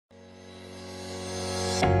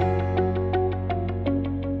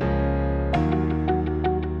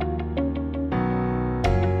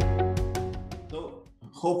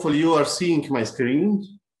Hopefully you are seeing my screen.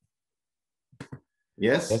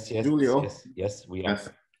 Yes, Julio? Yes, we are. Yes.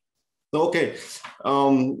 Okay,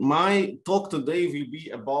 my talk today will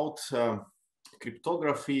be about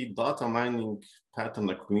cryptography, data mining, pattern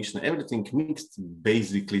recognition, everything mixed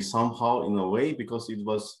basically somehow in a way, because it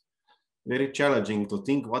was very challenging to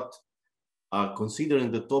think what,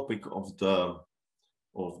 considering the topic of the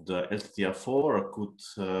LTTR4 could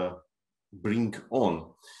bring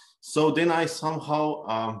on. So then I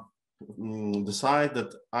somehow decide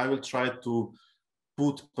that I will try to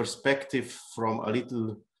put perspective from a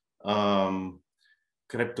little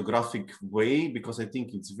cryptographic way, because I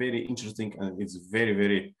think it's very interesting and it's very,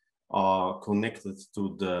 very connected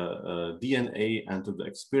to the DNA and to the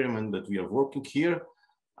experiment that we are working here,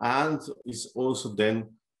 and is also then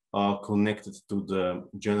connected to the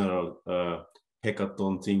general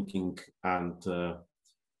hackathon thinking and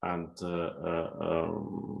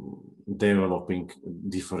developing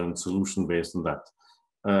different solutions based on that.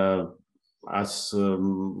 As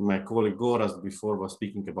my colleague Goraz before was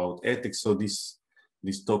speaking about ethics, so this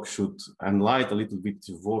talk should enlighten a little bit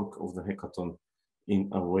the work of the hackathon in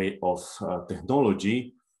a way of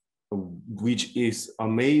technology, which is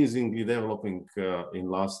amazingly developing in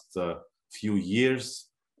last few years,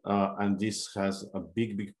 and this has a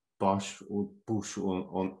big push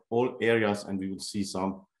on all areas, and we will see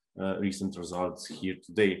some recent results here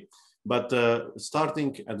today. But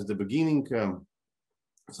starting at the beginning,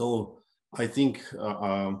 so I think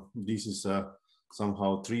this is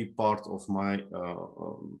somehow three part of my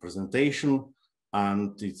presentation,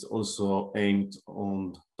 and it's also aimed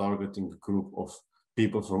on targeting a group of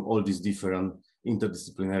people from all these different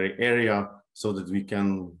interdisciplinary area, so that we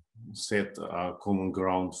can set a common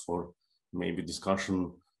ground for maybe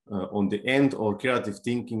discussion on the end, or creative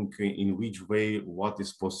thinking in which way, what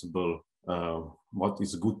is possible, what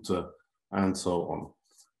is good, and so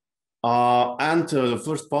on. And the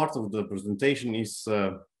first part of the presentation is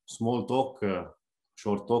a small talk,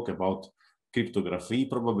 short talk about cryptography.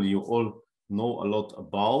 Probably you all know a lot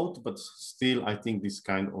about, but still I think this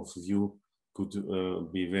kind of view could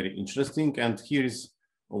be very interesting. And here is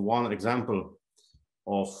one example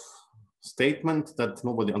of statement that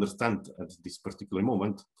nobody understands at this particular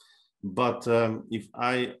moment. But if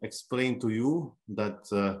I explain to you that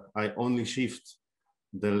I only shift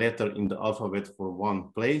the letter in the alphabet for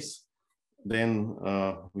one place, then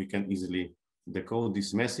we can easily decode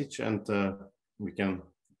this message, and we can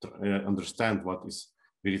understand what is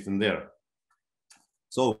written there.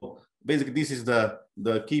 So basically this is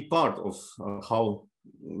the key part of how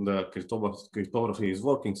the cryptography is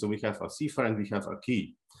working. So we have a cipher and we have a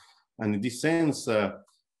key. And in this sense,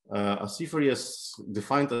 a cipher is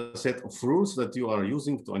defined a set of rules that you are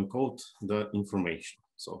using to encode the information.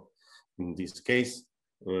 So in this case,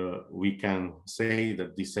 we can say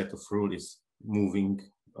that this set of rules is moving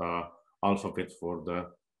alphabet for the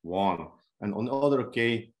one. And on the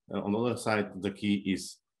other side, the key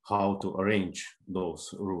is how to arrange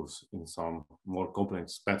those rules in some more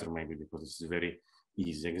complex pattern, maybe, because this is a very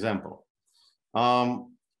easy example.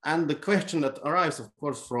 And the question that arises, of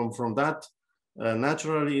course, from that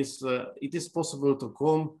naturally is, it is possible to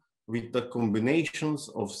come with the combinations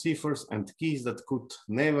of ciphers and keys that could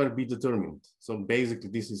never be determined. So basically,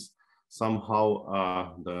 this is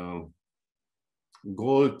somehow the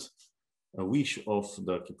gold wish of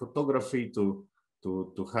the cryptography to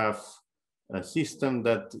have a system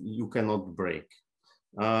that you cannot break.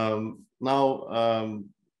 Now,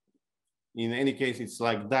 in any case, it's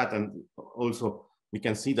like that, and also we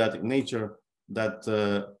can see that in nature, that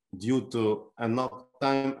due to enough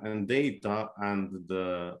time and data and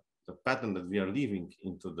the pattern that we are leaving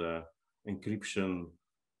into the encryption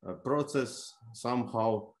process,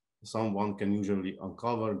 somehow someone can usually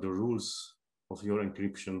uncover the rules of your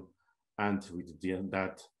encryption, and with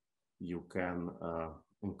that you can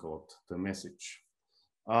encode the message.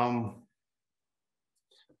 Now,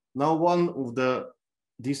 one of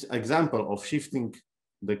this example of shifting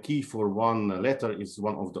the key for one letter is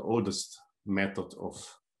one of the oldest methods of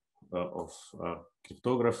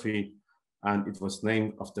cryptography, and it was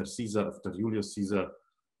named after Caesar, after Julius Caesar,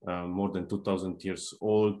 more than 2000 years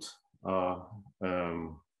old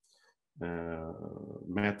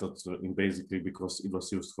method, basically because it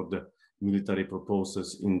was used for the military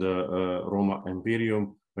purposes in the Roma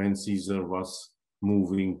Imperium, when Caesar was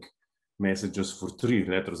moving messages for 3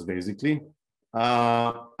 letters, basically.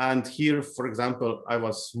 And here, for example, I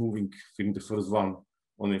was moving in the first one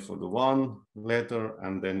only for the 1 letter,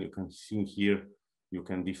 and then you can see here, you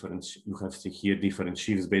have here different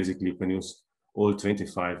shifts. Basically, you can use all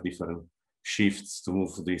 25 different shifts to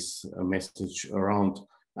move this message around,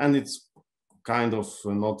 and it's kind of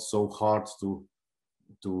not so hard to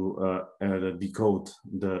decode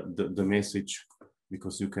the message,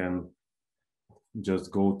 because you can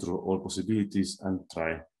just go through all possibilities and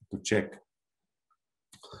try to check.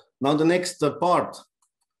 Now the next part,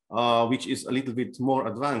 which is a little bit more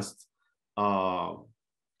advanced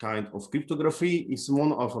kind of cryptography, is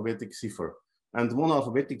monoalphabetic cipher. And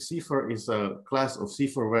monoalphabetic cipher is a class of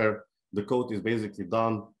cipher where the code is basically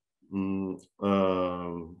done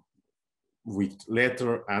with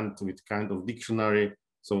letter and with kind of dictionary.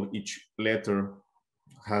 So each letter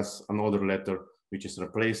has another letter which is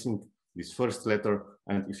replacing this first letter.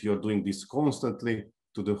 And if you're doing this constantly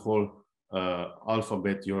to the whole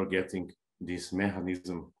alphabet, you're getting this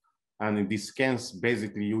mechanism. And in this case,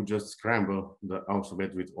 basically, you just scramble the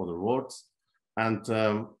alphabet with other words. And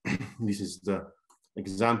this is the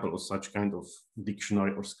example of such kind of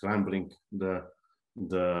dictionary or scrambling the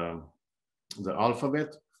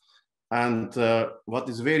alphabet. And what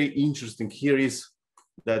is very interesting here is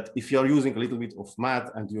that if you are using a little bit of math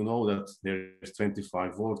and you know that there's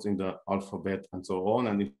 25 words in the alphabet and so on,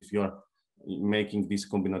 and if you are making this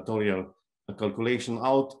combinatorial calculation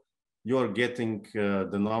out, you are getting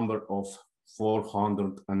the number of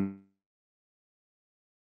 400 and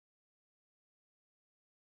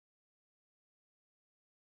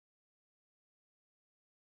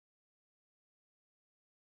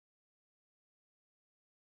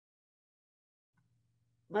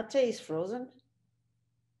Matej is frozen.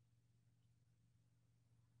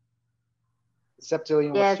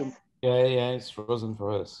 Septilian Yes. was Yeah, it's frozen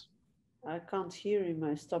for us. I can't hear him.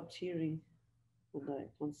 I stopped hearing, and I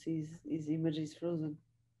can't see his image is frozen.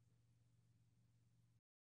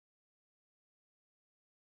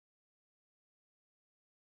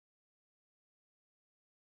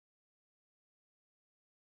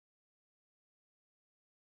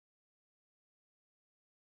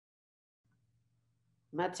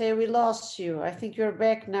 Matej, we lost you. I think you're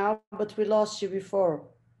back now, but we lost you before.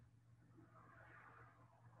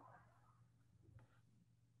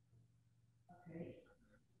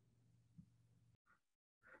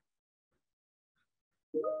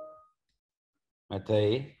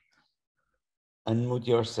 Matej, unmute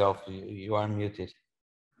yourself. You are muted.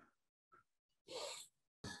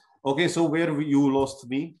 okay, so where you lost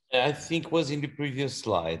me? I think was in the previous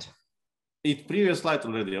slide. It previous slide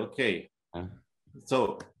already, okay.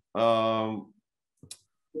 So I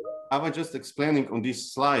was just explaining on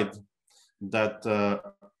this slide that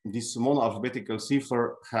this monoalphabetical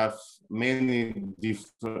cipher have many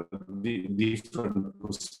different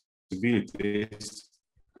possibilities.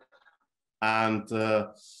 And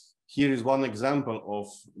here is one example of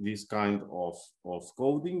this kind of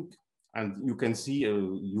coding. And you can see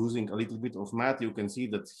using a little bit of math, you can see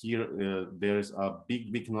that here there is a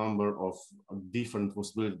big number of different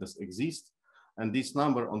possibilities that exist. And this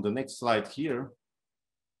number on the next slide here,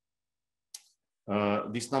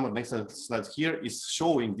 this number next slide here is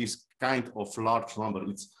showing this kind of large number.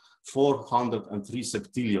 It's 403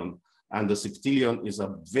 septillion, and the septillion is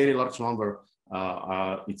a very large number.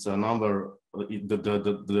 It's a number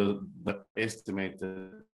the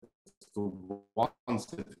estimated to 1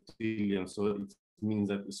 septillion, so it means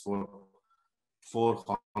that it's for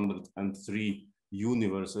 403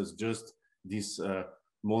 universes. Just this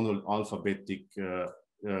monoalphabetic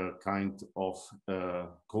kind of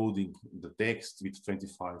coding the text with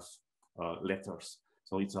 25 letters.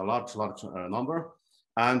 So it's a large number,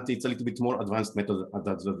 and it's a little bit more advanced method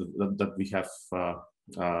that we have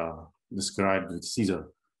described with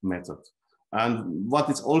Caesar method. And what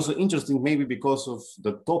is also interesting, maybe because of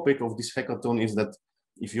the topic of this hackathon, is that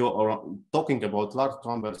if you are talking about large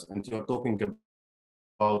numbers and you're talking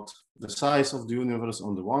about the size of the universe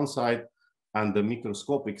on the one side and the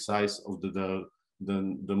microscopic size of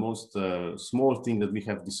the most small thing that we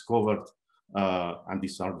have discovered, and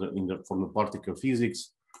these are from the particle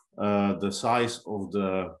physics, the size of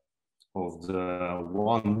the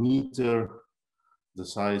 1 meter, the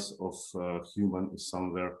size of human is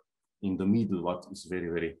somewhere in the middle, what is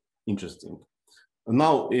very interesting.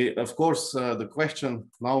 Now, of course, the question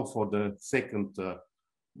now for the second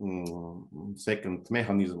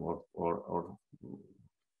mechanism or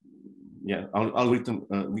yeah, algorithm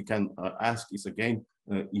we can ask is again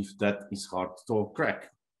if that is hard to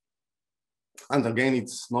crack. And again,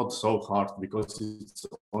 it's not so hard because it's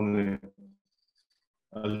only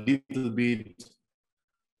a little bit,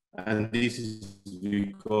 and this is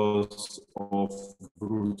because of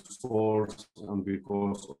brute force and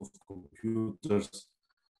because of computers.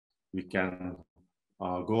 We can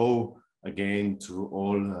go again through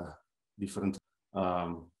all different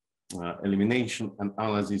elimination and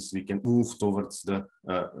analysis, we can move towards the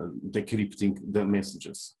decrypting the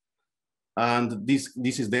messages. And this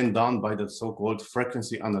is then done by the so-called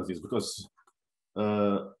frequency analysis, because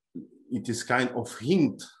it is kind of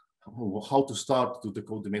hint how to start to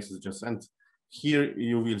decode the messages. And here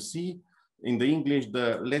you will see in the English,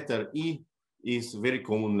 the letter E is a very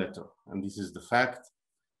common letter, and this is the fact.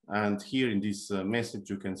 And here in this message,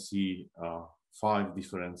 you can see 5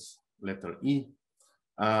 different letter E.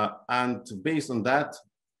 And based on that,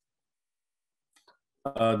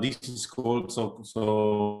 this is called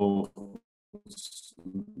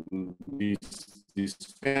this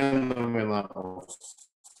phenomena of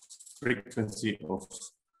frequency of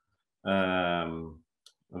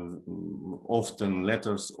often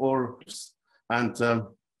letters or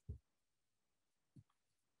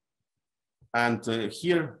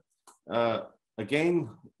here again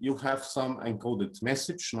you have some encoded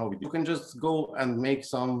message. Now you can just go and make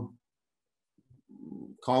some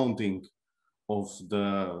counting of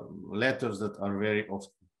the letters that are very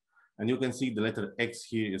often, and you can see the letter X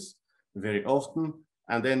here is very often,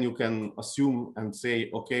 and then you can assume and say,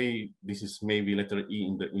 okay, this is maybe letter E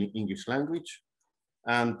in the English language,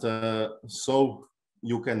 and so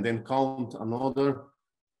you can then count another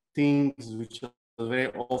things which are very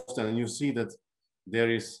often, and you see that there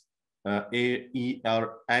is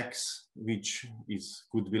AERX, which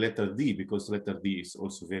could be letter D, because letter D is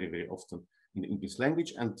also very, very often in the English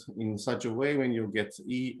language. And in such a way, when you get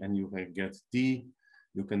E and you get D,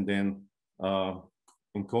 you can then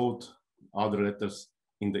encode other letters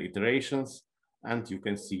in the iterations, and you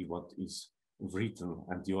can see what is written,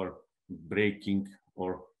 and you are breaking,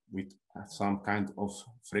 or with some kind of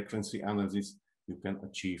frequency analysis, you can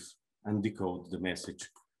achieve and decode the message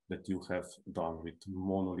that you have done with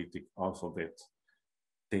monolithic alphabet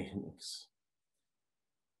techniques.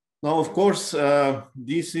 Now, of course,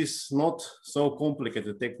 this is not so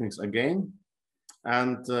complicated techniques again,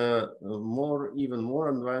 and even more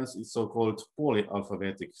advanced is so-called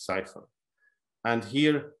polyalphabetic cipher. And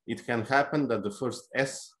here it can happen that the first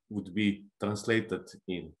S would be translated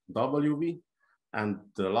in WV, and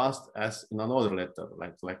the last S in another letter,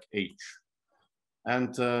 like H.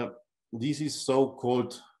 And this is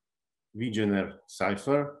so-called Wegener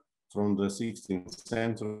cipher from the 16th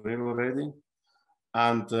century already.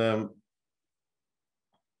 And the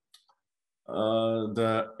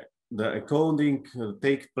encoding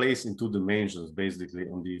takes place in 2 dimensions, basically,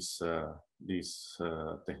 on these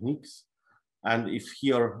techniques. And if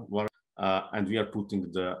here, and we are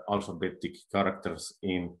putting the alphabetic characters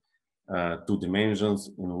in 2 dimensions,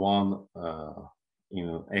 in one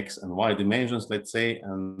in X and Y dimensions, let's say,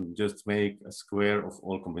 and just make a square of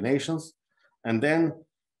all combinations. And then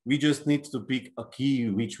we just need to pick a key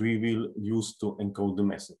which we will use to encode the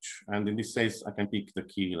message. And in this case, I can pick the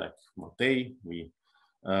key like Matej.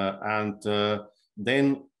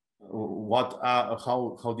 Then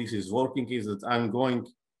how this is working is that I'm going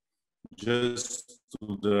just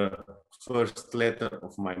to the first letter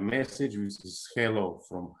of my message, which is hello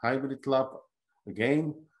from Hybrid Lab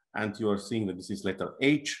again. And you are seeing that this is letter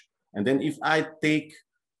H. And then if I take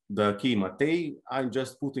the key Matej, I'm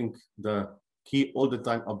just putting the key all the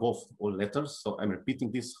time above all letters. So I'm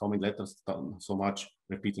repeating this, how many letters, so much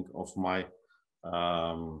repeating of my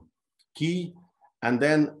key. And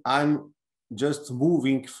then I'm just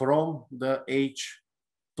moving from the H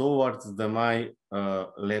towards my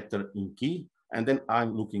letter in key. And then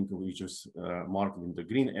I'm looking, which is marked in the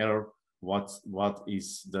green arrow, what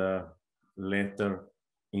is the letter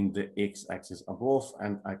in the X-axis above,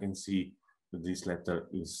 and I can see that this letter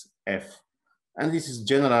is F. And this is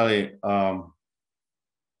generally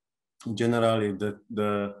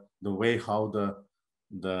the way how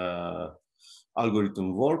the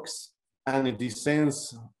algorithm works. And in this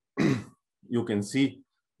sense, you can see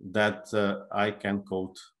that I can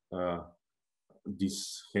code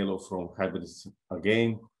this hello from Hybrids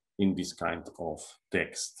again in this kind of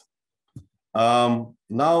text.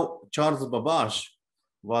 Now, Charles Babbage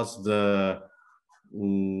was the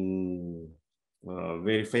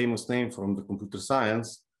very famous name from the computer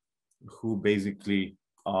science, who basically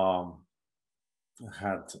had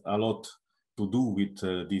a lot to do with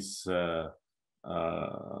this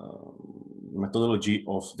methodology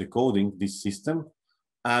of decoding this system.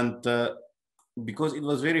 And because it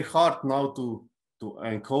was very hard now to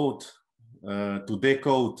encode, to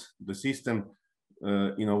decode the system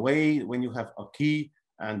in a way when you have a key,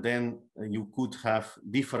 and then you could have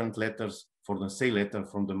different letters for the same letter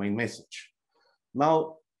from the main message.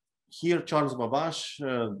 Now, here Charles Babbage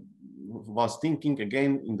was thinking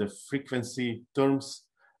again in the frequency terms,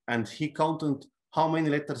 and he counted how many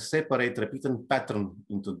letters separate repeated pattern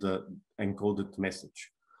into the encoded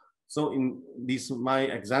message. So in this, my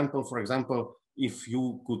example, for example, if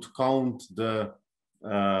you could count the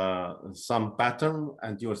some pattern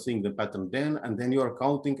and you're seeing the pattern then, and then you are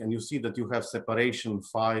counting and you see that you have separation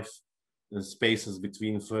 5 spaces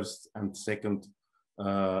between first and second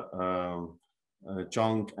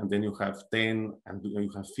chunk, and then you have 10 and you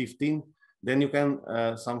have 15, then you can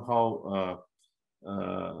somehow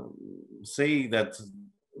say that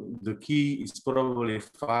the key is probably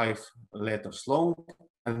 5 letters long,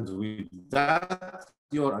 and with that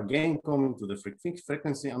you're again coming to the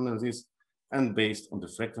frequency analysis, and based on the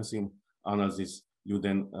frequency analysis you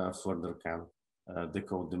then further can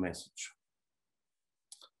decode the message.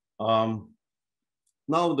 Now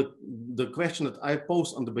the question that I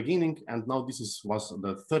posed on the beginning, and now this was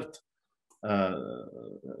the third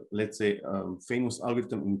let's say famous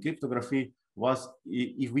algorithm in cryptography, was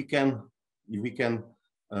if we can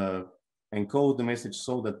encode the message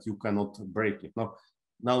so that you cannot break it.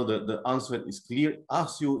 Now the answer is clear.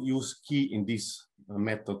 As you use key in this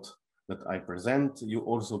method that I present, you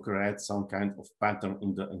also create some kind of pattern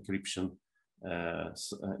in the encryption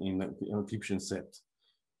set.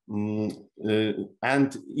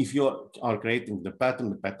 And if you are creating the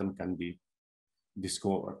pattern can be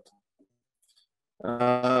discovered.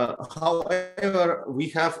 However, we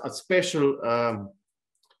have a special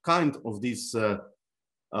kind of these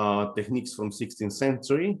techniques from 16th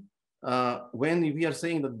century, when we are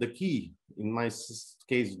saying that the key, in my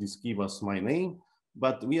case, this key was my name,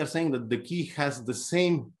 but we are saying that the key has the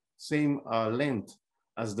same length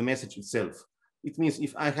as the message itself. It means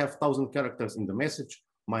if I have 1,000 characters in the message,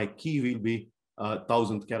 my key will be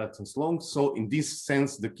 1,000 characters long. So in this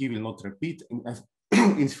sense, the key will not repeat.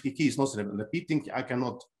 If the key is not repeating, I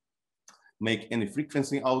cannot make any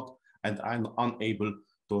frequency out, and I'm unable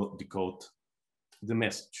to decode the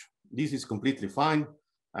message. This is completely fine,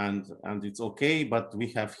 and it's okay, but we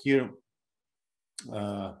have here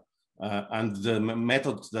and the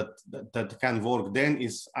method that can work then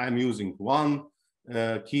is I'm using one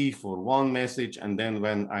key for one message, and then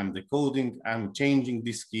when I'm decoding, I'm changing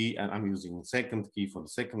this key and I'm using a second key for the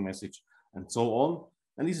second message, and so on.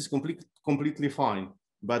 And this is completely fine.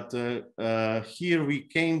 But here we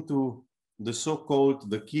came to the so-called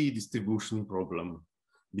the key distribution problem,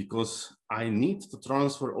 because I need to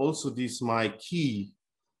transfer also this my key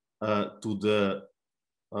to the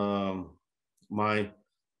my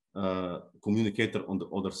communicator on the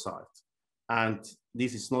other side. And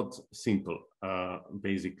this is not simple,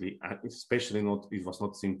 basically, especially not, it was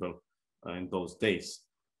not simple in those days.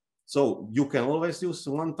 So you can always use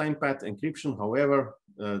one-time path encryption. However,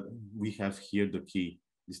 we have here the key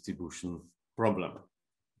distribution problem.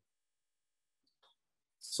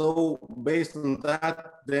 So based on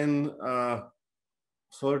that, then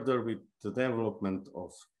further with the development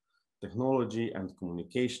of technology and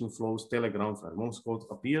communication flows, telegrams and Morse code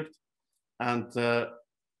appeared, and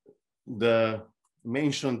the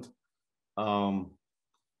mentioned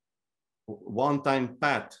one-time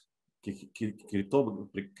path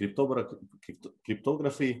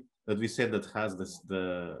cryptography that we said that has this,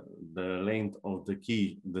 the length of the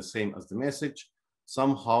key the same as the message,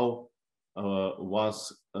 somehow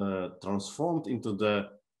was transformed into the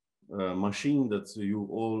machine that you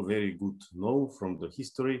all very good know from the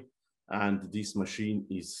history, and this machine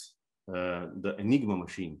is the Enigma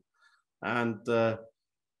machine. And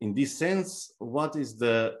in this sense, what is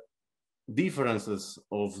the differences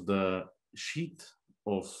of the sheet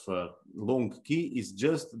of long key is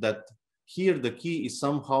just that here the key is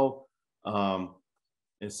somehow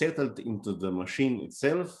settled into the machine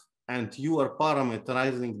itself, and you are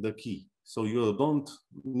parameterizing the key. So you don't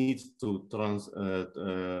need to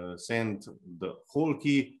send the whole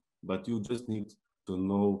key, but you just need to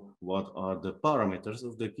know what are the parameters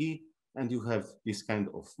of the key, and you have this kind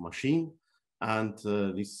of machine. And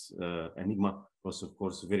this Enigma was, of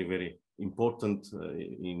course, very, very important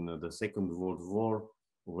in the Second World War,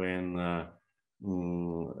 when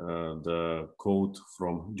the code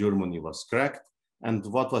from Germany was cracked. And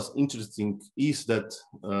what was interesting is that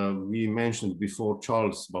we mentioned before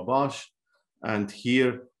Charles Babbage, and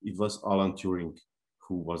here it was Alan Turing,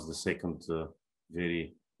 who was the second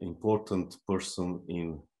very important person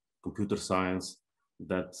in computer science.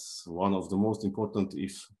 That's one of the most important,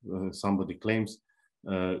 if somebody claims,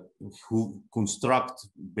 who construct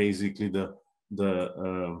basically the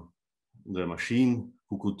machine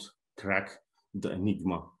who could crack the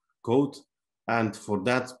Enigma code. And for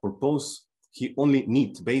that purpose, he only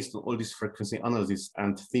needs, based on all this frequency analysis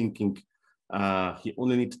and thinking, he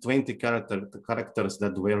only needs 20 characters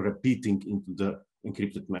that were repeating into the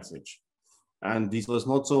encrypted message. And this was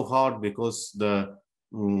not so hard because the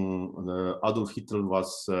Adolf Hitler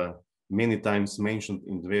was many times mentioned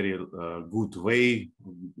in a very good way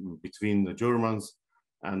between the Germans,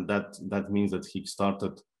 and that means that he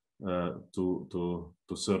started to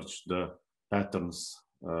search the patterns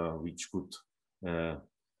which could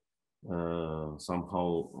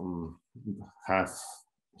somehow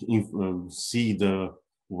see the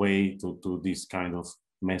way to this kind of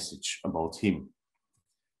message about him.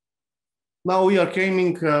 Now we are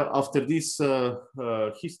coming after this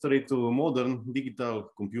history to modern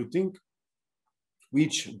digital computing,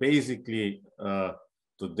 which basically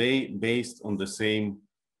today based on the same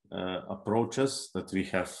approaches that we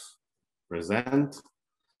have present.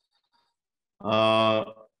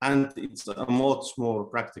 And it's much more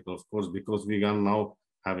practical, of course, because we are now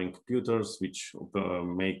having computers which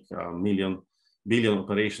make billion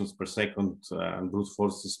operations per second, and brute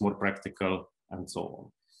force is more practical, and so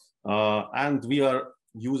on. And we are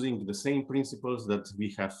using the same principles that we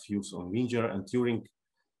have used on Winger and Turing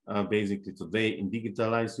basically today in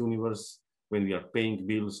digitalized universe, when we are paying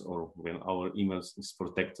bills or when our emails is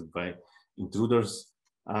protected by intruders.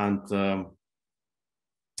 And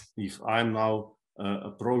if I'm now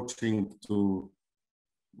approaching to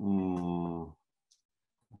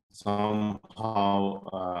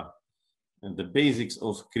somehow the basics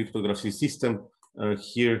of cryptography system,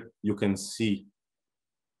 here you can see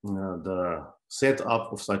the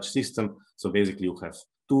setup of such system. So basically you have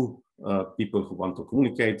two people who want to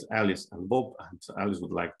communicate, Alice and Bob, and Alice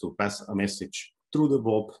would like to pass a message through the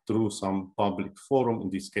Bob through some public forum. In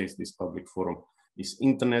this case, this public forum is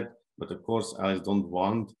internet, but of course Alice don't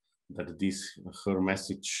want that her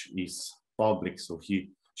message is public, so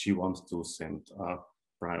she wants to send a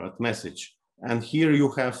private message. And here you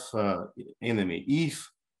have enemy Eve,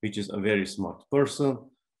 which is a very smart person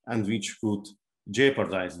and which could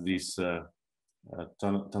jeopardize this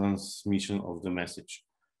transmission of the message.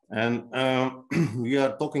 And we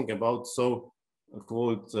are talking about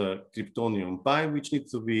so-called cryptonium pi, which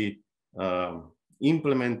needs to be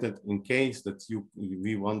implemented in case that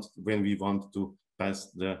when we want to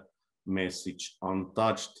pass the message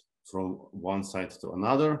untouched from one side to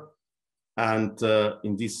another. And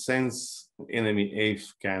in this sense, enemy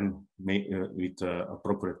Eve can make with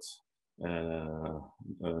appropriate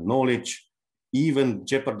knowledge even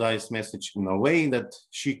jeopardize message in a way that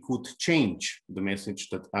she could change the message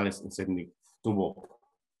that Alice is sending to Bob.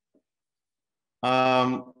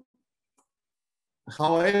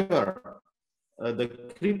 However, the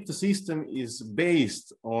crypto system is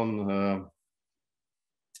based on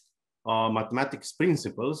mathematics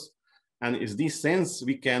principles, and in this sense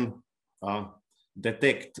we can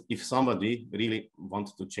detect if somebody really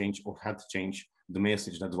wanted to change or had changed the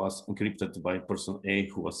message that was encrypted by person A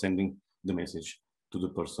who was sending the message to the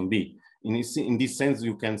person B. In this sense,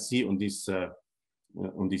 you can see on this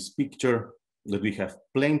picture that we have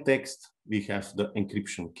plain text, we have the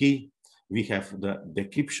encryption key, we have the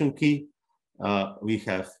decryption key, we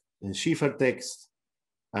have ciphertext,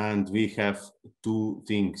 and we have two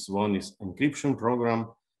things. One is encryption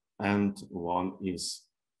program and one is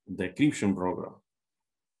decryption program.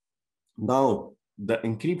 Now, the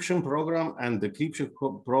encryption program and the decryption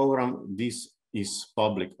program, this is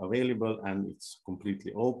public available and it's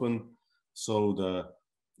completely open. So the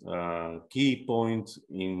key point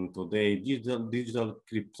in today digital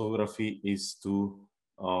cryptography is to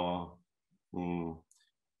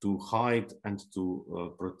hide and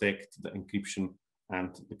to protect the encryption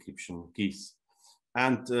and decryption keys.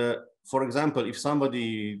 And for example, if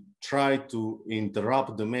somebody tried to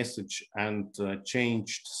interrupt the message and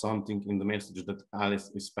changed something in the message that Alice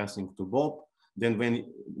is passing to Bob, then when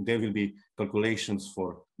there will be calculations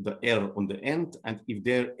for the error on the end, and if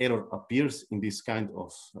their error appears in this kind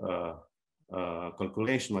of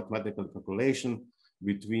calculation, mathematical calculation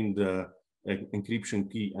between the encryption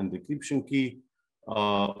key and decryption key,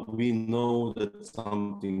 we know that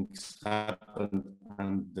something's happened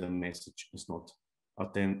and the message is not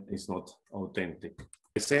authentic.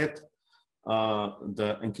 I said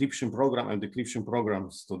the encryption program and decryption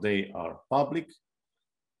programs today are public,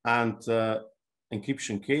 and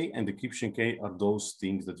encryption key and decryption key are those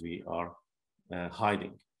things that we are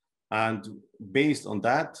hiding. And based on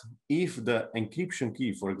that, if the encryption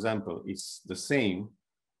key, for example, is the same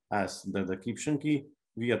as the decryption key,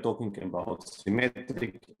 we are talking about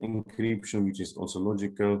symmetric encryption, which is also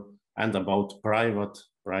logical, and about private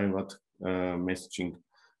messaging,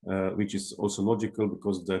 which is also logical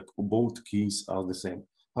because both keys are the same.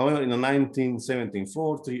 However, in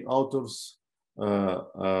 1974, three authors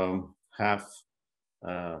have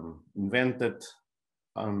invented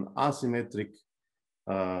an asymmetric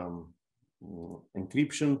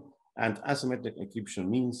encryption. And asymmetric encryption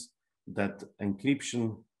means that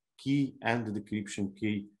encryption key and the decryption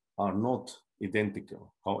key are not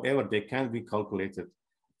identical. However, they can be calculated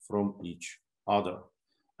from each other.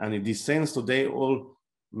 And in this sense, today, all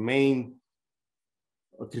main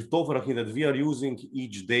cryptography that we are using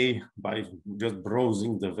each day by just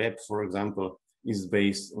browsing the web, for example, is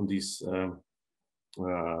based on these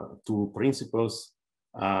two principles,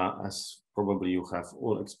 as probably you have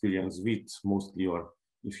all experience with. Mostly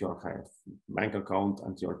if you have bank account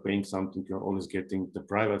and you're paying something, you're always getting the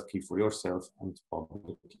private key for yourself, and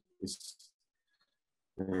public is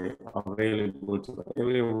available to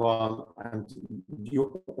everyone, and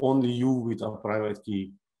only you with a private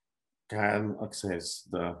key can access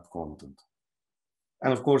the content.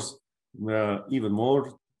 And of course, even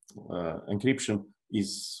more, encryption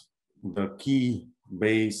is the key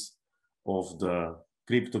base of the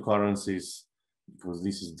cryptocurrencies, because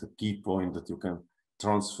this is the key point that you can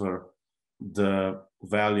transfer the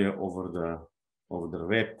value over the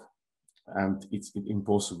web, and it's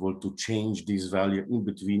impossible to change this value in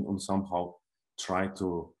between or somehow try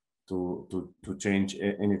to change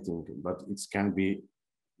anything. But it can be,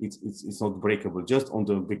 it's not breakable, just on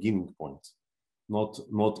the beginning point, not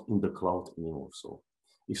in the cloud anymore. So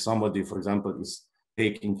if somebody, for example, is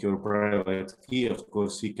taking your private key, of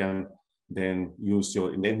course he can then use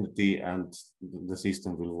your identity and the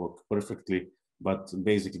system will work perfectly. But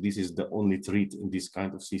basically, this is the only threat in this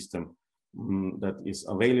kind of system that is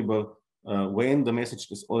available. When the message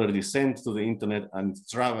is already sent to the internet and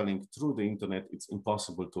traveling through the internet, it's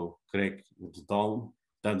impossible to crack it down.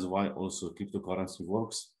 That's why also cryptocurrency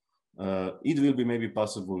works. It will be maybe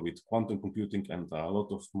possible with quantum computing and a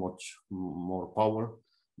lot of much more power,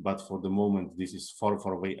 but for the moment, this is far,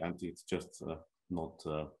 far away, and it's just not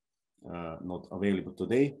available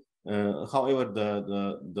today. However,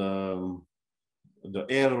 the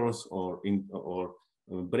errors or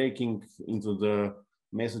breaking into the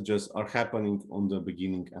messages are happening on the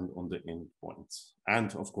beginning and on the end points,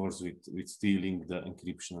 and of course with stealing the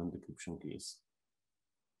encryption and decryption keys.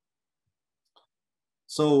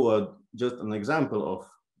 So just an example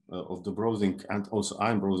of the browsing, and also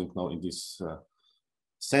I'm browsing now in this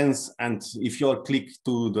sense. And if you click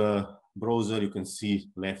to the browser, you can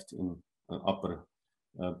see left in upper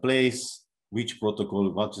place which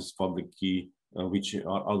protocol, what is public key, which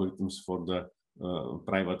are algorithms for the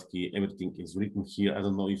private key. Everything is written here. I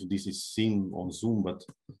don't know if this is seen on Zoom, but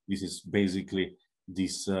this is basically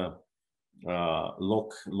this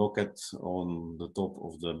locket on the top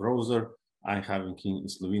of the browser. I have in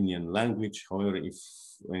Slovenian language. However, if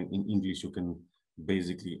in English, you can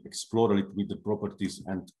basically explore it with the properties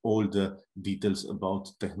and all the details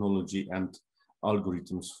about technology and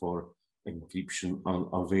algorithms for encryption are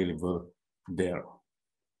available there.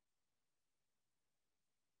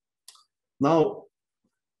 Now,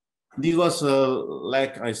 this was,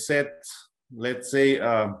 like I said, let's say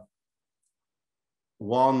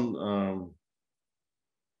one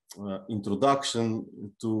introduction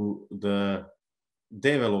to the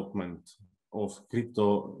development of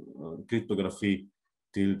cryptography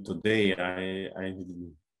till today. I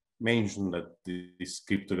mentioned that this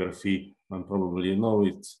cryptography, and probably you know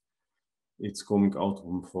it's coming out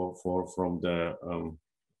from the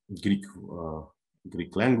Greek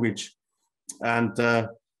language, and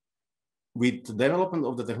with the development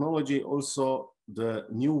of the technology, also the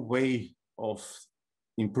new way of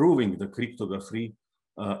improving the cryptography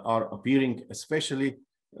are appearing, especially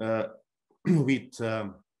with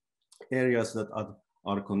areas that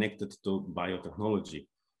are connected to biotechnology.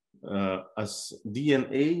 As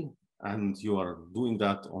DNA, and you are doing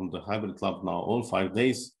that on the hybrid lab now all 5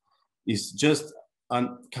 days, is just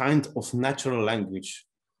a kind of natural language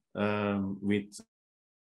with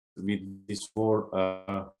this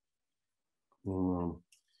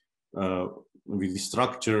with the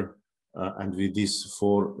structure and with these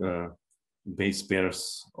 4 base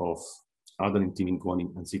pairs of adenine, thymine,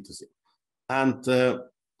 guanine, and cytosine. And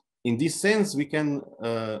in this sense, we can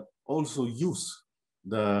also use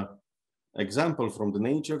the example from the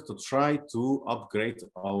nature to try to upgrade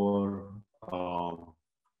our,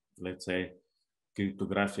 let's say,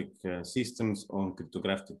 cryptographic systems on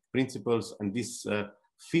cryptographic principles. And this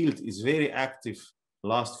field is very active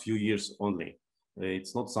last few years only.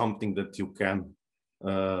 It's not something that you can,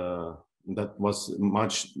 that was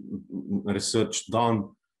much research done,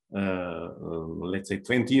 let's say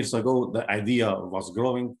 20 years ago. The idea was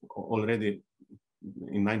growing already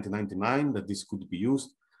in 1999 that this could be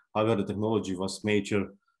used. However, the technology was mature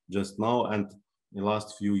just now, and in the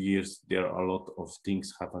last few years, there are a lot of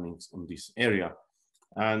things happening on this area.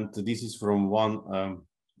 And this is from one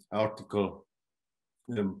article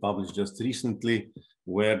published just recently,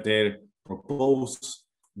 where they propose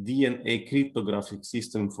DNA cryptographic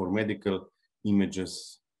system for medical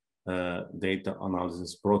images data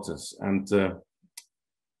analysis process. And the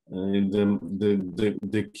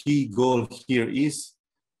key goal here is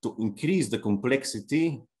to increase the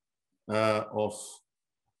complexity of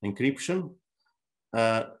encryption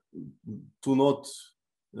to not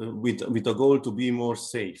with a goal to be more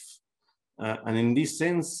safe. And in this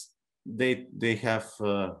sense, they have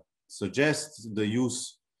suggested the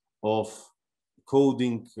use of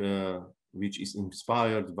coding which is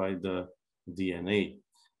inspired by the DNA.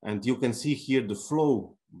 And you can see here the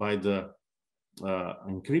flow by the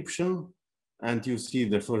encryption, and you see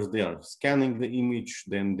the first they are scanning the image,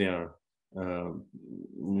 then their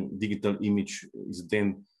digital image is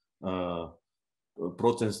then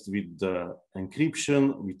processed with the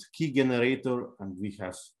encryption, with key generator, and we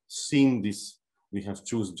have seen this. We have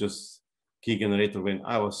chosen just key generator when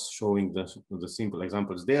I was showing the simple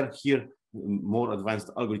examples there. Here, more advanced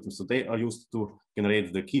algorithms, so they are used to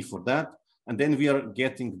generate the key for that. And then we are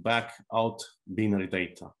getting back out binary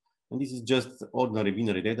data. And this is just ordinary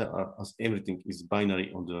binary data, as everything is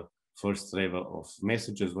binary on the first level of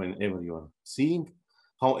messages whenever you are seeing.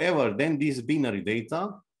 However, then these binary data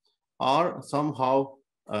are somehow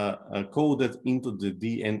coded into the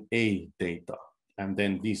DNA data. And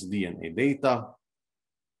then these DNA data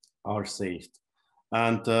are saved.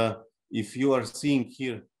 And if you are seeing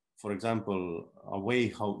here, for example, a way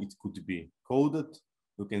how it could be coded,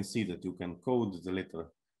 you can see that you can code the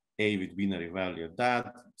letter A with binary value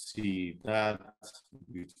that, C that,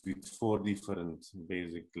 with 4 different,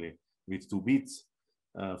 basically, with 2 bits,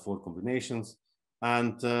 4 combinations.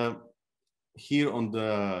 And here on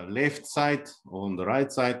the left side, on the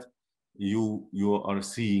right side, you are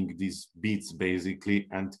seeing these bits basically,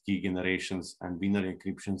 and key generations and binary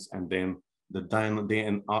encryptions, and then the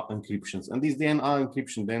DNA encryptions. And this DNA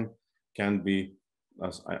encryption then can be,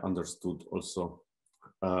 as I understood also,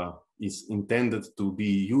 is intended to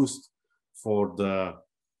be used for the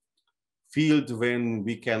field when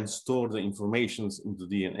we can store the informations into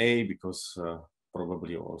DNA, because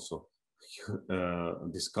probably also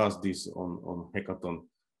discuss this on hackathon.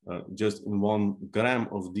 Just in 1 gram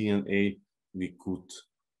of DNA, we could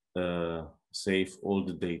save all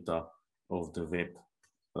the data of the web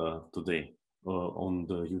today on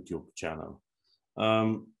the YouTube channel.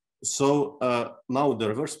 So now the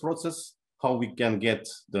reverse process, how we can get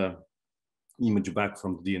the image back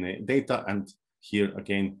from the DNA data. And here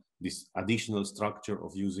again, this additional structure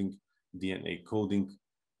of using DNA coding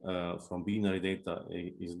from binary data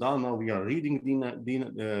is done. Now we are reading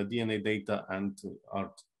DNA data and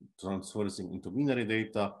are transferring into binary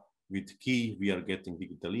data. With key, we are getting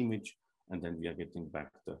digital image, and then we are getting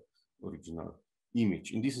back the original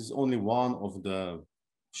image. And this is only one of the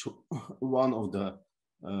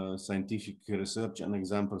scientific research and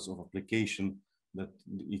examples of application that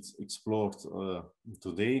it's explored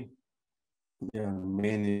today. There are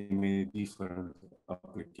many different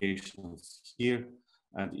applications here,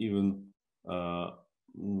 and even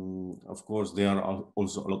of course there are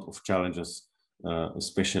also a lot of challenges,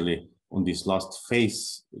 especially on this last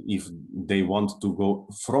phase, if they want to go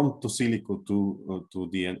from to silico to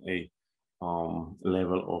DNA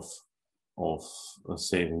level of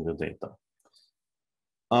saving the data.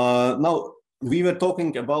 Now we were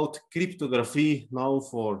talking about cryptography now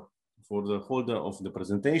for the holder of the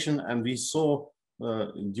presentation, and we saw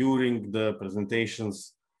during the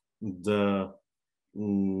presentations the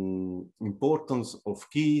importance of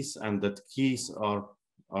keys, and that keys are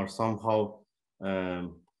somehow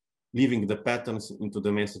leaving the patterns into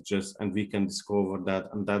the messages, and we can discover that,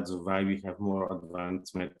 and that's why we have more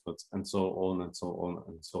advanced methods, and so on and so on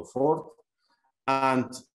and so forth. And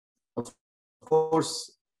of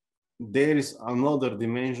course, there is another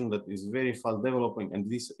dimension that is very fast developing, and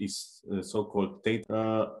this is so-called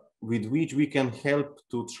data, with which we can help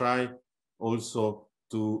to try also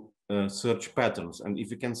to search patterns. And if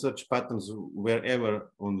we can search patterns wherever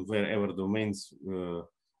domains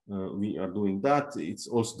we are doing that, it's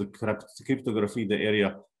also the cryptography, the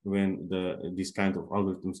area when these kind of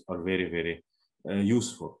algorithms are very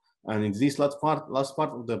useful. And in this last part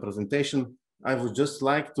of the presentation, I would just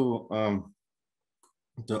like to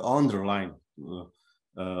underline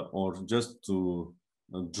or just to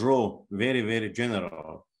draw very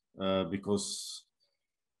general, because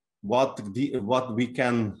what we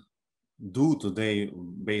can do today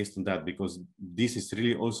based on that, because this is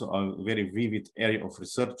really also a very vivid area of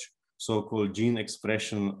research, so-called gene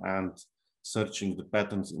expression and searching the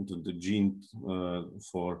patterns into the gene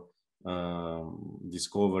for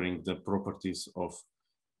discovering the properties of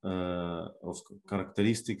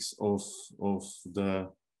characteristics of the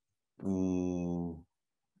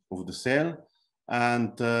cell.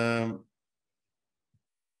 And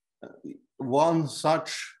one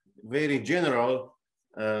such very general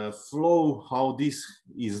flow how this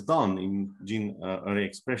is done in gene array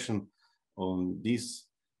expression on this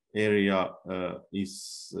area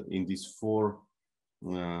is in this 4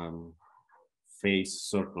 phase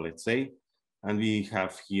circle, let's say. And we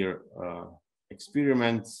have here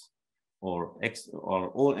experiments or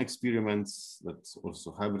all experiments that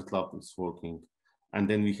also hybrid lab is working. And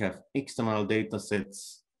then we have external data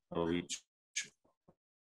sets which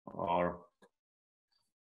are,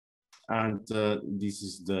 and this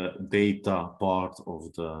is the data part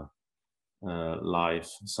of the life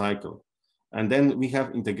cycle. And then we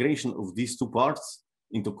have integration of these 2 parts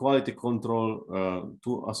into quality control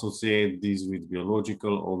to associate these with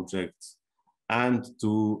biological objects and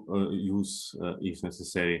to use, if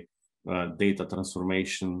necessary, data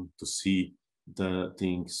transformation to see the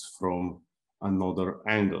things from another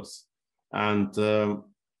angles. And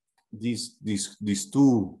these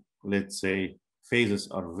 2, let's say, phases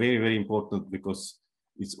are very, very important, because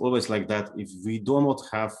it's always like that. If we do not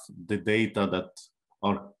have the data that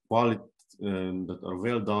are quality, that are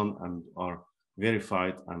well done and are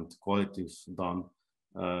verified and quality done,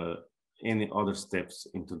 any other steps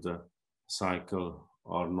into the cycle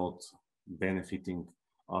are not benefiting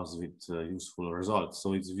us with useful results.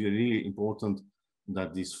 So it's really important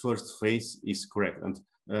that this first phase is correct. And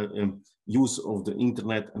use of the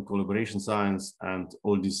internet and collaboration science and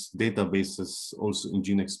all these databases also in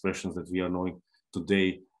gene expressions that we are knowing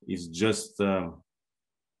today is just an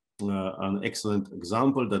excellent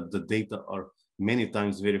example that the data are many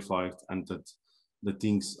times verified and that the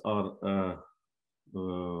things are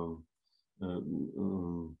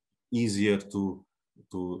easier to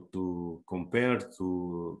compare,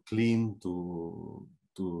 to clean, to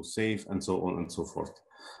save, and so on and so forth.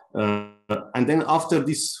 And then after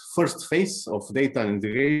this first phase of data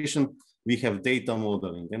integration, we have data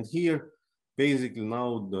modeling. And here, basically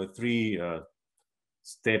now the 3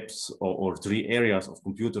 steps or 3 areas of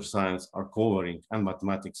computer science are covering, and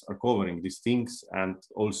mathematics are covering these things, and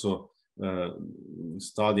also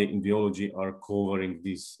study in biology are covering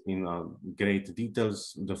this in great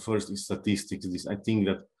details. The first is statistics. This, I think,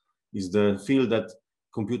 that is the field that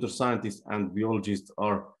computer scientists and biologists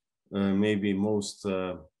are maybe most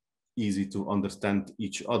easy to understand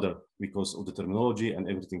each other because of the terminology and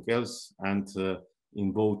everything else. And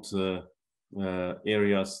in both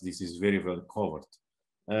areas, this is very well covered.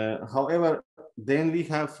 However, then we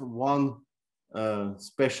have one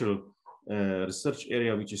special research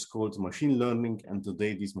area which is called machine learning, and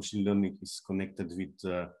today this machine learning is connected with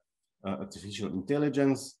artificial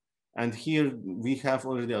intelligence. And here we have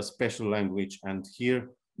already a special language, and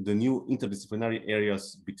here the new interdisciplinary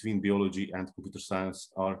areas between biology and computer science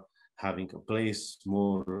are having a place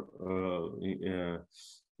more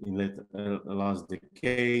in the last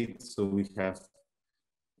decade. So we have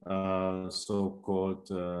so-called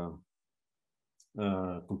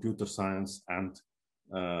computer science and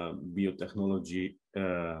biotechnology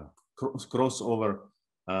crossover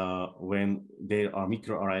when there are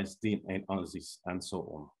microarrays, DNA analysis, and so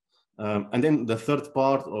on. And then the third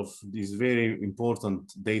part of this very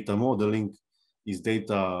important data modeling is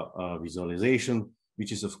data visualization,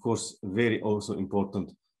 which is of course very also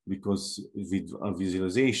important, because with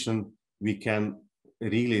visualization we can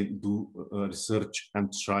really do research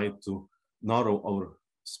and try to narrow our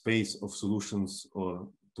space of solutions or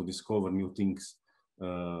to discover new things.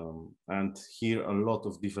 And here a lot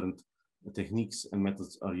of different techniques and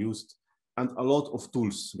methods are used, and a lot of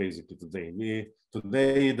tools basically today.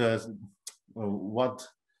 Today, what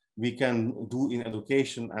we can do in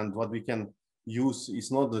education and what we can use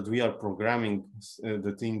is not that we are programming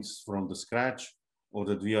the things from the scratch, or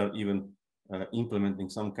that we are even implementing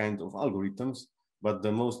some kind of algorithms, but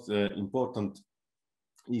the most important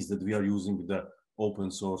is that we are using the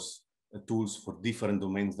open source tools for different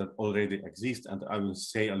domains that already exist. And I will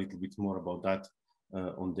say a little bit more about that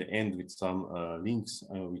on the end with some links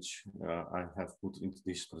which I have put into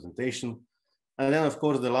this presentation. And then, of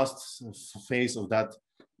course, the last phase of that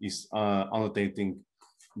is annotating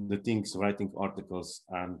the things, writing articles,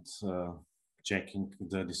 and checking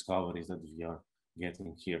the discoveries that we are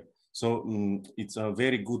getting here. So it's a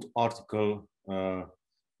very good article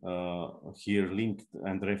here linked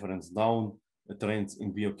and referenced down, Trends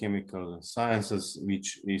in Biochemical Sciences,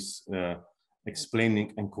 which is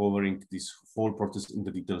explaining and covering this whole process in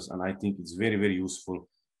the details. And I think it's very, very useful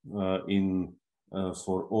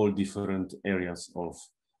for all different areas of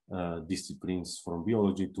disciplines from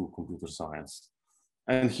biology to computer science.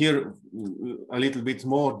 And here, a little bit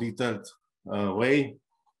more detailed way,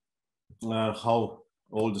 how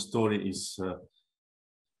all the story is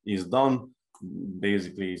done.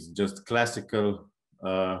 Basically, it's just classical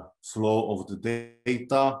flow of the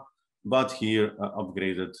data, but here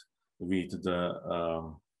upgraded with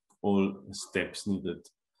the all steps needed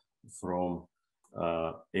from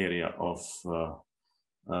area of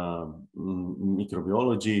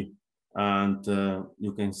microbiology. And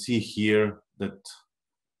you can see here that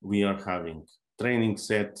we are having training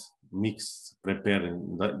set, mixed,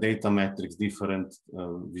 preparing data metrics, different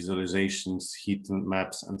visualizations, heat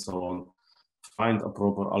maps, and so on. Find a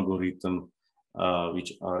proper algorithm,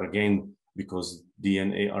 which are, again, because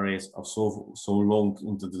DNA arrays are so long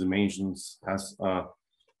into the dimensions, has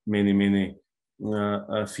many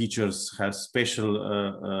features, has special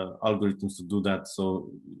algorithms to do that. So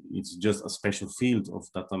it's just a special field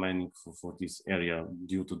of data mining for this area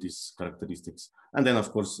due to these characteristics. And then,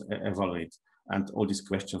 of course, evaluate. And all these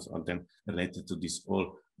questions are then related to these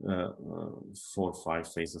all 4 or 5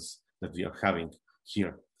 phases that we are having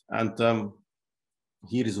here. And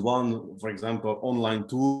here is one, for example, online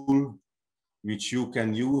tool which you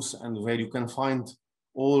can use and where you can find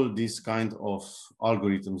all these kind of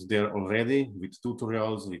algorithms there already, with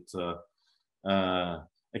tutorials, with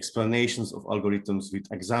explanations of algorithms, with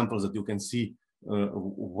examples that you can see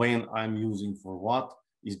when I'm using for what.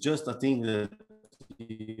 It's just a thing that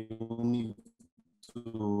you need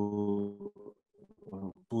to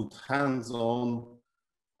put hands on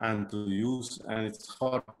and to use, and it's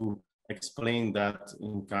hard to explain that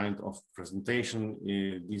in kind of presentation.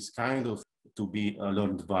 This kind of to be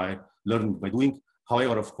learned by doing.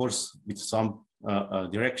 However, of course, with some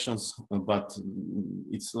directions, but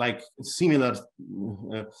it's like similar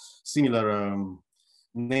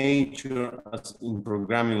nature as in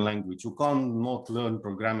programming language. You cannot learn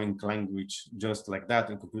programming language just like that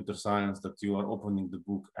in computer science, that you are opening the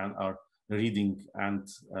book and are reading and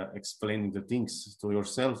explaining the things to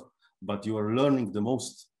yourself, but you are learning the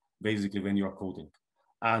most basically when you are coding.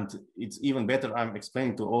 And it's even better, I'm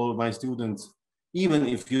explaining to all my students, even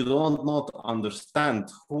if you don't not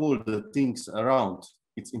understand all the things around,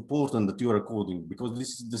 it's important that you are coding, because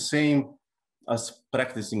this is the same as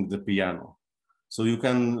practicing the piano. So you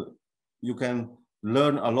can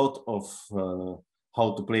learn a lot of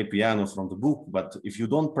how to play piano from the book, but if you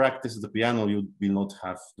don't practice the piano, you will not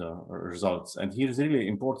have the results. And here is really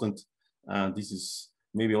important, and this is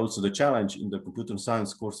maybe also the challenge in the computer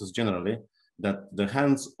science courses generally, that the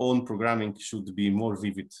hands-on programming should be more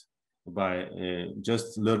vivid by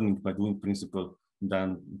just learning by doing principle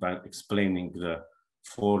than by explaining the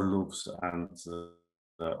for loops and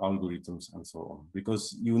the algorithms and so on.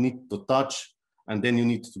 Because you need to touch, and then you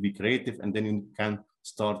need to be creative, and then you can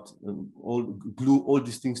start glue all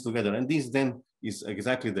these things together. And this then is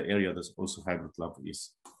exactly the area that also Hybrid Lab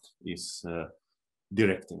is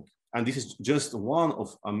directing. And this is just one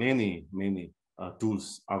of many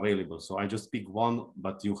tools available. So I just pick one,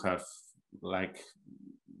 but you have like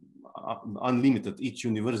unlimited. Each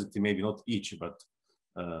university, maybe not each, but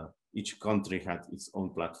each country had its own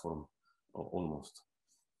platform almost.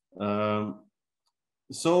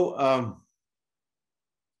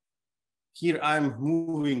 Here I'm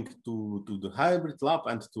moving to the Hybrid Lab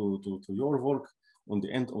and to your work on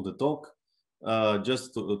the end of the talk,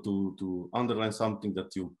 just to underline something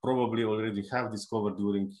that you probably already have discovered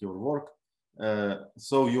during your work.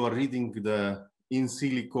 So you are reading the in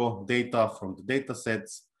silico data from the data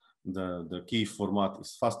sets. The key format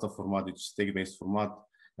is FASTA format, which is stake-based format,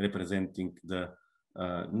 representing the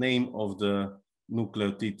name of the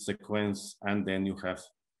nucleotide sequence, and then you have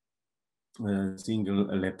single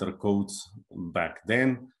letter codes back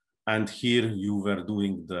then. And here you were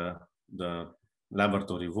doing the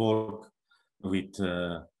laboratory work with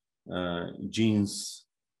genes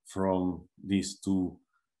from these two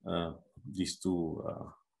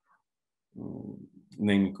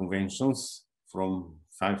naming conventions from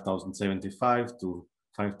 5075 to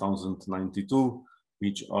 5092,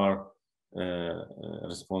 which are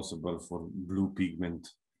responsible for blue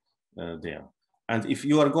pigment there. And if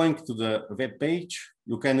you are going to the web page,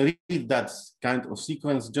 you can read that kind of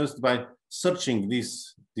sequence just by searching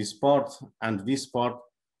this part,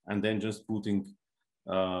 and then just putting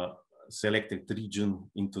selected region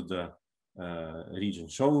into the region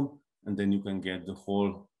shown, and then you can get the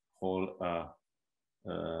whole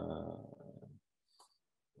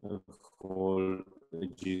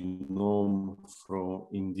genome from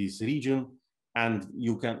in this region. And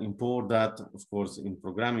you can import that, of course, in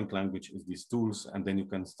programming language is these tools, and then you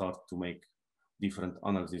can start to make different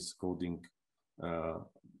analysis coding.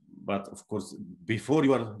 But of course, before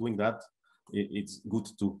you are doing that, it's good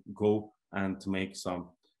to go and make some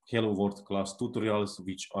Hello World class tutorials,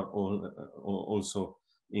 which are all also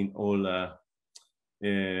in all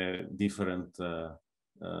different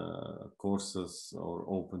courses or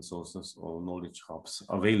open sources or knowledge hubs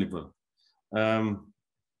available.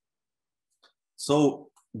 So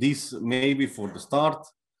this maybe for the start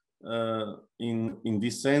in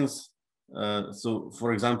this sense. So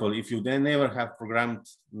for example, if you then never have programmed,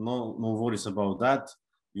 no worries about that.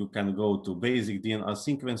 You can go to basic DNA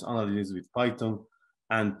sequence analysis with Python,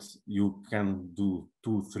 and you can do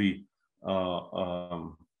 2-3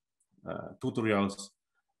 tutorials,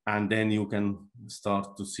 and then you can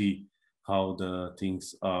start to see how the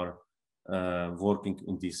things are working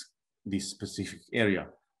in this specific area.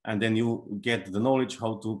 And then you get the knowledge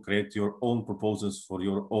how to create your own proposals for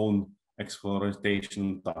your own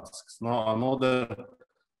exploration tasks. Now, another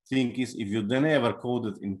thing is, if you then ever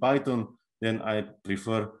coded in Python, then I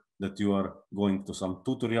prefer that you are going to some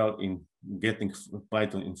tutorial in getting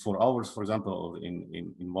Python in 4 hours, for example, or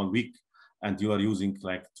in 1 week, and you are using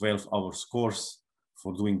like 12 hours course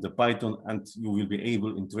for doing the Python, and you will be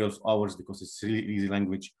able in 12 hours, because it's really easy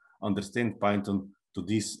language, understand Python to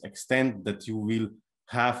this extent that you will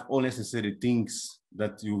have all necessary things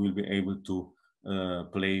that you will be able to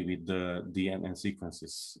play with the DNA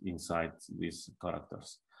sequences inside these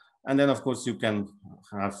characters. And then, of course, you can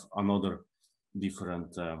have another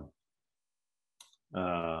different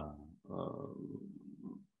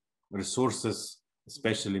resources,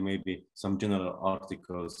 especially maybe some general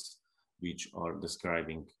articles which are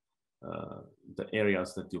describing the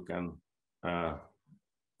areas that you can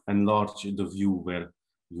enlarge the view where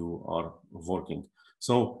you are working.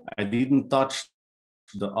 So I didn't touch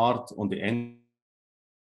the art on the end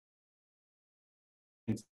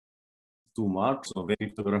too much, so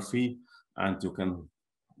photography, and you can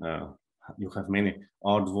you have many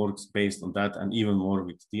artworks based on that, and even more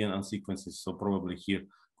with DNA sequences. So probably here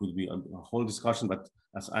could be a whole discussion, but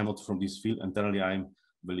as I'm not from this field entirely, I'm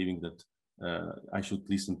believing that I should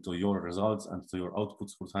listen to your results and to your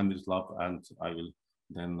outputs for Humanities Lab, and I will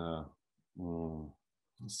then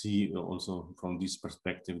see also from this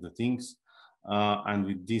perspective the things. And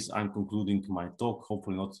with this, I'm concluding my talk,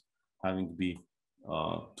 hopefully not having to be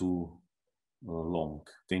too long.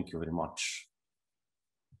 Thank you very much.